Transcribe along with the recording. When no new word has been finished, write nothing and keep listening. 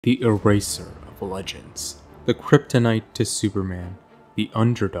The eraser of legends, the kryptonite to Superman, the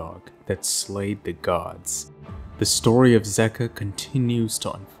underdog that slayed the gods. The story of Zeka continues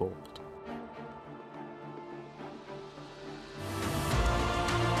to unfold.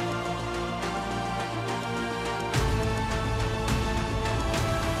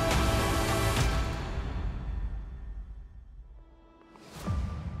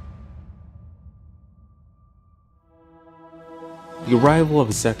 The arrival of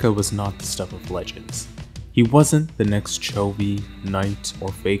Zeka was not the stuff of legends. He wasn't the next Chovy, Knight,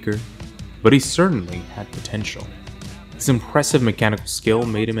 or Faker, but he certainly had potential. His impressive mechanical skill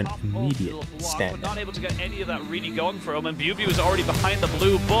made him an immediate standout. Not able to get any of that really going for him, and Bubu is already behind the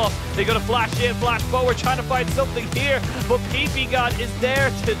blue buff. They're going to flash in, flash forward, trying to find something here, but PP God is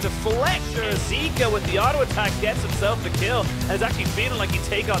there to deflect. Zeka with the auto attack gets himself the kill, and is actually feeling like he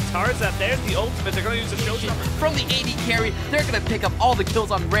take on Tarzan. There's the ultimate. They're going to use a showstopper. From the AD carry, they're going to pick up all the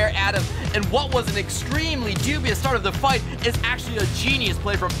kills on Rare Adam, and what was an extremely dubious start of the fight is actually a genius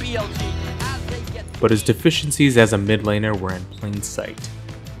play from BLG. But his deficiencies as a mid laner were in plain sight.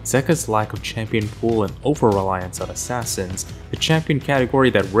 Zeka's lack of champion pool and over-reliance on assassins, a champion category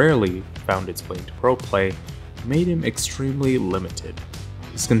that rarely found its way into pro play, made him extremely limited.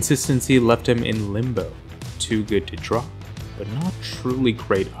 His consistency left him in limbo, too good to drop, but not truly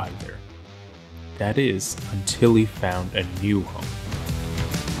great either. That is, until he found a new home.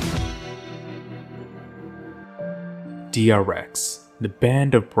 DRX, the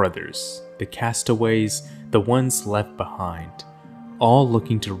band of brothers, the castaways, the ones left behind, all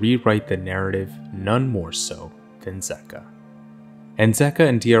looking to rewrite the narrative, none more so than Zeka. And Zeka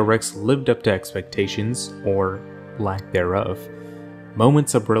and DRX lived up to expectations, or lack thereof.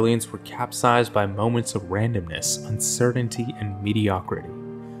 Moments of brilliance were capsized by moments of randomness, uncertainty, and mediocrity.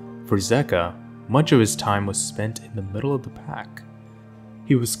 For Zeka, much of his time was spent in the middle of the pack.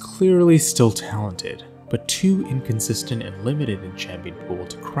 He was clearly still talented, but too inconsistent and limited in champion pool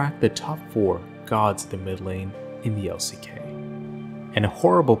to crack the top 4 gods of the mid lane in the LCK. And a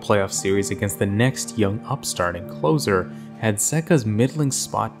horrible playoff series against the next young upstart and closer had Zeka's middling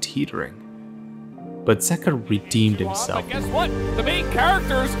spot teetering. But Zeka redeemed himself. But guess what? The main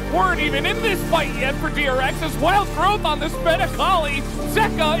characters weren't even in this fight yet for DRX. As wild growth on this Medicali,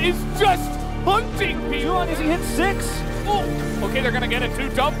 Zeka is just hunting people. As he hits 6. Oh, okay, they're gonna get it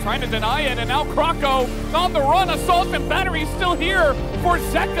 2 dump, trying to deny it, and now Kroko on the run. Assault and battery still here for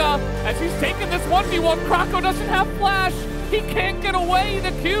Zeka as he's taking this 1v1. Kroko doesn't have flash. He can't get away.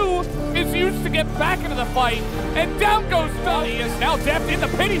 The Q is used to get back into the fight, and down goes Dunn. He is now depth in the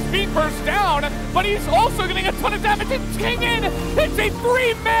pit. He's being burst down, but he's also getting a ton of damage. It's King in. It's a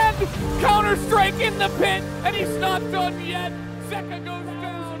 3-man counter-strike in the pit, and he's not done yet. Zeka goes down.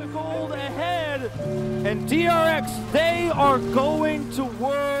 Gold ahead, and DRX, they are going to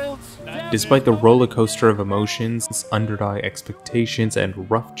Worlds. Despite the roller coaster of emotions, underdog expectations,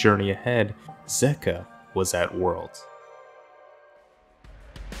 and rough journey ahead, Zeka was at Worlds.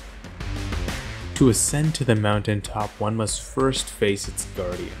 To ascend to the mountaintop, one must first face its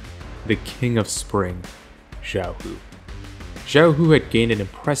guardian, the King of Spring, Xiaohu. Xiaohu had gained an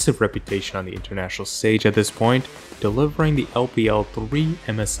impressive reputation on the international stage at this point, delivering the LPL 3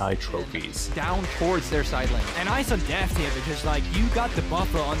 MSI trophies. Down towards their side lane. And I some depth here because like you got the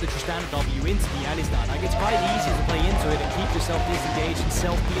buffer on the Tristana W into the Alistar. Like it's quite easy to play into it and keep yourself disengaged and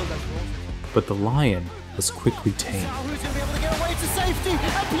self-heal. But the lion was quickly tamed. Who's going to be able to get away to safety?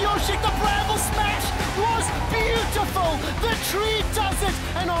 And Pioshik, the Bramble Smash was beautiful! The tree does it!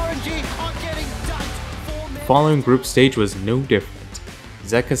 And RNG are getting dunked. The following group stage was no different.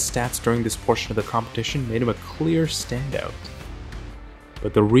 Zeka's stats during this portion of the competition made him a clear standout.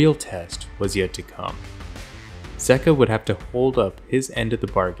 But the real test was yet to come. Zeka would have to hold up his end of the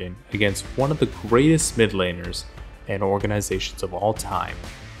bargain against one of the greatest mid laners and organizations of all time,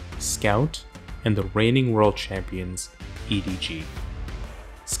 Scout and the reigning world champions, EDG.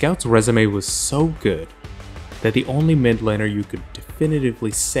 Scout's resume was so good that the only mid laner you could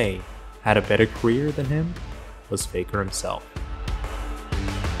definitively say had a better career than him was Faker himself.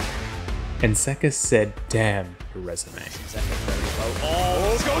 And Zeka said, damn your resume.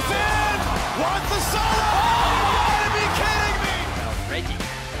 Oh, goes in! Wants the solo! Oh, you gotta be kidding me! Reggie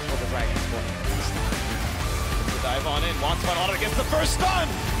for the Dragon's The dive on in, wants fun on it against the first stun!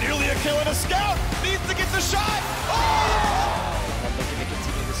 Nearly a kill and a scout! Needs to get the shot! Oh! looking to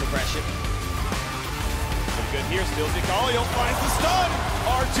continue this aggression. Some good here, still Zeka finds the stun!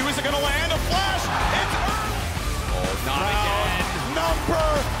 R2 isn't gonna land, a flash! It's Not again. Number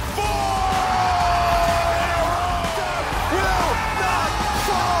 4! Will not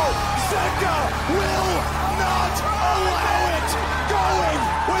fall! Zeka will not allow it! Going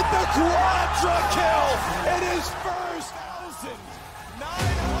with quadra kill in his first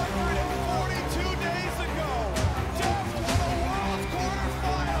 1,942 days ago. Just won a World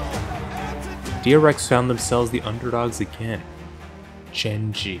quarterfinal. And today DRX found themselves the underdogs again.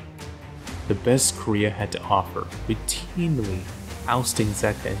 Gen G, the best Korea had to offer, routinely ousting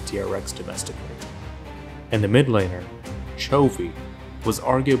Zeka and DRX domestically. And the mid laner, Chovy, was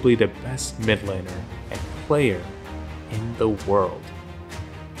arguably the best mid laner and player in the world.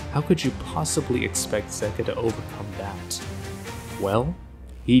 How could you possibly expect Zeka to overcome that? Well,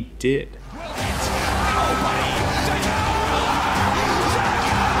 he did.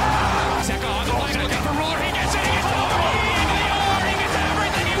 Zeka on the line, looking for Ruler. He gets it, he gets it. He gets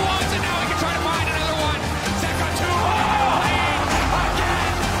everything he wants, and now he can try to find another one. Zeka 2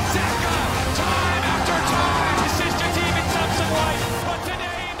 again. Zeka, time after time. His sister team in some life, but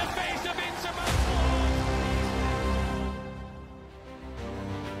today in the face of insurmountable.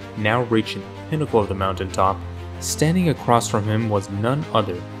 Now reaching the pinnacle of the mountaintop, standing across from him was none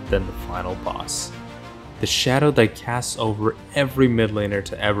other than the final boss. The shadow that casts over every mid laner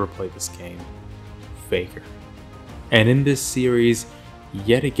to ever play this game, Faker. And in this series,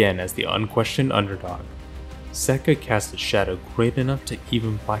 yet again as the unquestioned underdog, Zeka cast a shadow great enough to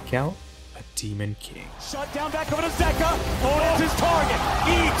even black out a Demon King. shut down back over to Zeka. Owner's his target.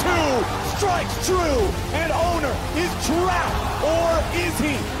 E2 strikes true, and Owner is trapped, or is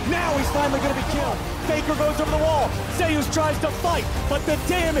he? Now he's finally going to be killed. Faker goes over the wall. Zeus tries to fight, but the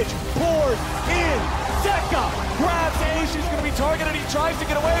damage pours in. Zeka grabs Ace. He's going to be targeted. He tries to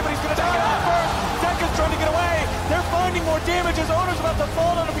get away, but he's going to take it out first. Zeka's trying to get away. They're finding more damage as Owner's about to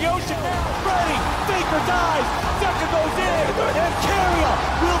fall out of the ocean. Ready. Faker dies. Zeka goes in, and Carrier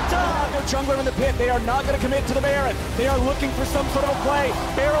will die. Their jungler in the pit. They are not going to commit to the Baron. They are looking for some sort of a play.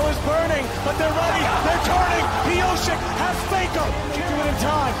 Barrel is burning, but they're ready. They're turning. Pioshik has Faker. Can't do it in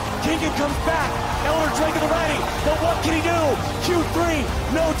time. Kingan comes back. Elder Drake at the ready. But what can he do? Q3.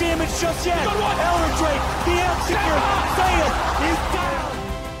 No damage just yet. Elder Drake, the execute. Zayas is down.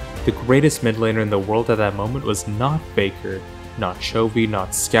 The greatest mid laner in the world at that moment was not Faker, not Chovy,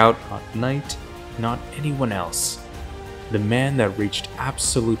 not Scout, not Knight, not anyone else. The man that reached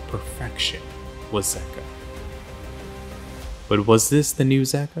absolute perfection was Zeka. But was this the new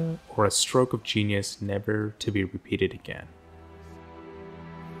Zeka, or a stroke of genius never to be repeated again?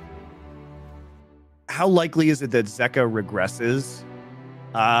 How likely is it that Zeka regresses?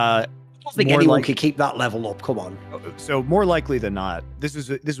 I don't think anyone could keep that level up. Come on. So more likely than not, this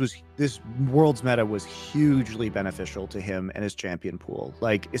world's meta was hugely beneficial to him and his champion pool.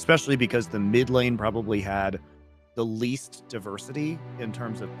 Like, especially because the mid lane probably had the least diversity in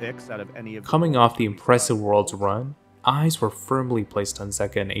terms of picks out of any of. Coming off the impressive Worlds run, eyes were firmly placed on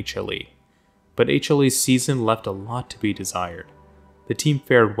Zeka and HLE. But HLE's season left a lot to be desired. The team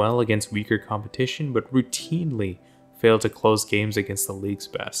fared well against weaker competition, but routinely failed to close games against the league's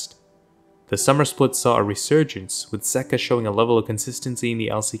best. The summer split saw a resurgence, with Zeka showing a level of consistency in the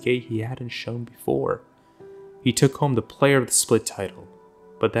LCK he hadn't shown before. He took home the Player of the Split title,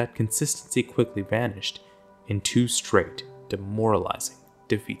 but that consistency quickly vanished in 2 straight, demoralizing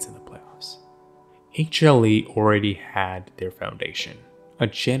defeats in the playoffs. HLE already had their foundation, a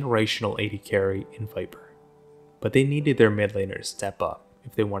generational AD carry in Viper, but they needed their mid laner to step up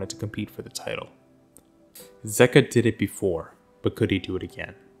if they wanted to compete for the title. Zeka did it before, but could he do it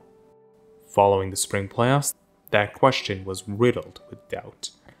again? Following the spring playoffs, that question was riddled with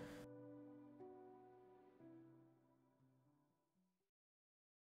doubt.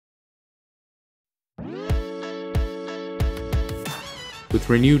 With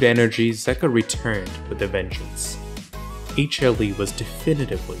renewed energy, Zeka returned with a vengeance. HLE was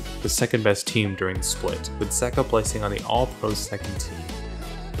definitively the second best team during the split, with Zeka placing on the All-Pro second team.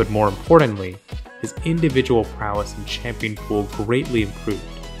 But more importantly, his individual prowess and champion pool greatly improved.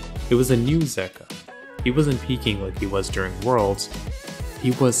 It was a new Zeka. He wasn't peaking like he was during Worlds,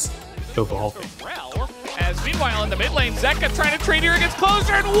 he was evolving. As meanwhile in the mid lane, Zeka trying to trade here against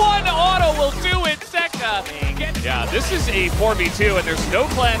closer, and one auto will do it. Zeka. Yeah, this is a 4v2, and there's no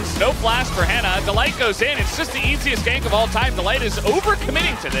cleanse, no flash for Hannah. Delight goes in. It's just the easiest gank of all time. Delight is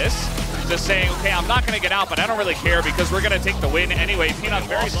overcommitting to this. Just saying, okay, I'm not going to get out, but I don't really care because we're going to take the win anyway. Peanut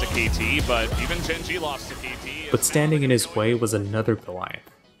lost to KT, but even Gen G lost to KT. But standing in his way was another Goliath.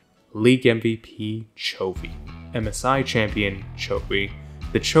 League MVP Chovy, MSI champion Chovy,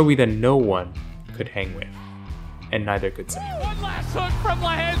 the Chovy that no one could hang with, and neither could Zeka. One last hook from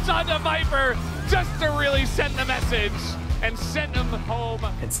Lahens onto Viper, just to really send the message and send him home.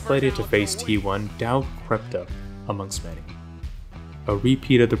 And slated to face T1, doubt crept up amongst many. A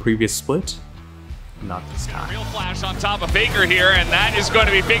repeat of the previous split? not this time. Real flash on top of Faker here, and that is going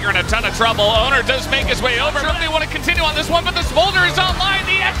to be Faker in a ton of trouble. Owner does make his way over. They want to continue on this one, but the Smolder is online.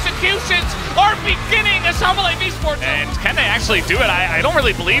 The executions are beginning as Life Esports. And can they actually do it? I don't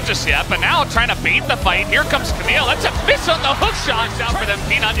really believe just yet, but now trying to bait the fight. Here comes Camille. That's a miss on the hook shot. Out for them.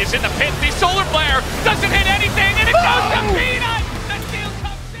 Peanut is in the pit. The solar flare doesn't hit anything, and it goes to Peanut. The steal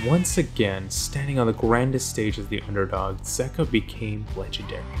comes in. Once again, standing on the grandest stage as the underdog, Zeka became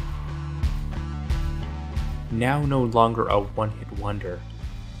legendary. Now no longer a one-hit wonder,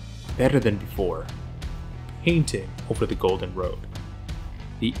 better than before, painting over the golden road.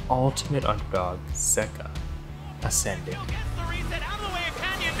 The ultimate underdog, Zeka, ascending. Gets the reset out of the way of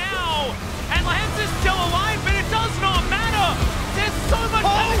Canyon now, and Lance is still alive, but it does not matter. There's so much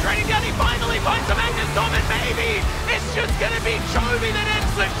penetrating down. He finally finds the Magnus Storm, and maybe it's just going to be Chovy that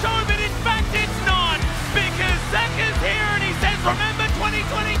ends the show, but in fact it's not, because Zeka's here and he says, remember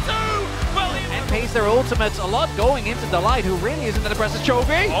 2022? Well, and pays their ultimates a lot going into Delight, who really isn't that impressed as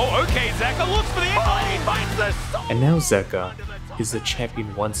Chovy. oh, okay, Zeka looks for the end, he finds the soul. And now Zeka is the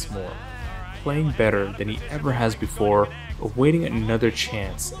champion once more, playing better than he ever has before, awaiting another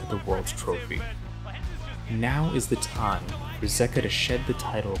chance at the World's Trophy. Now is the time for Zeka to shed the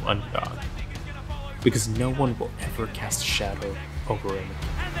title of underdog, because no one will ever cast a shadow over him.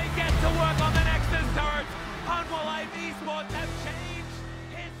 And they get to work on the next turret. Life Esports have changed.